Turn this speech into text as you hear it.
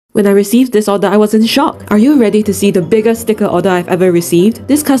When I received this order, I was in shock. Are you ready to see the biggest sticker order I've ever received?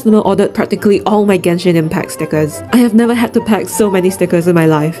 This customer ordered practically all my Genshin Impact stickers. I have never had to pack so many stickers in my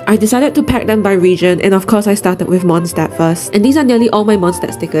life. I decided to pack them by region, and of course I started with Mondstadt first. And these are nearly all my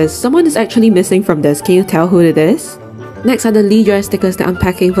Mondstadt stickers. Someone is actually missing from this. Can you tell who it is? Next are the Lee Yue stickers that I'm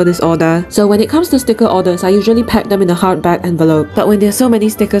packing for this order. So when it comes to sticker orders, I usually pack them in a hardback envelope. But when there's so many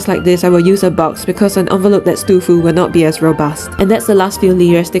stickers like this, I will use a box because an envelope that's too full will not be as robust. And that's the last few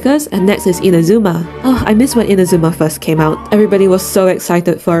Lee Yue stickers, and next is Inazuma. Oh, I miss when Inazuma first came out. Everybody was so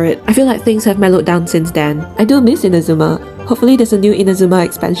excited for it. I feel like things have mellowed down since then. I do miss Inazuma. Hopefully there's a new Inazuma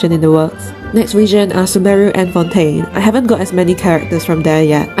expansion in the works. Next region are Sumeru and Fontaine. I haven't got as many characters from there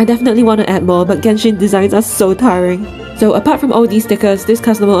yet. I definitely want to add more, but Genshin designs are so tiring. So apart from all these stickers, this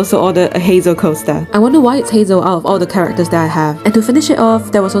customer also ordered a Hazel coaster. I wonder why it's Hazel out of all the characters that I have. And to finish it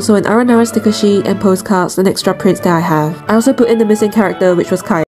off, there was also an Aranara sticker sheet and postcards and extra prints that I have. I also put in the missing character, which was Kai.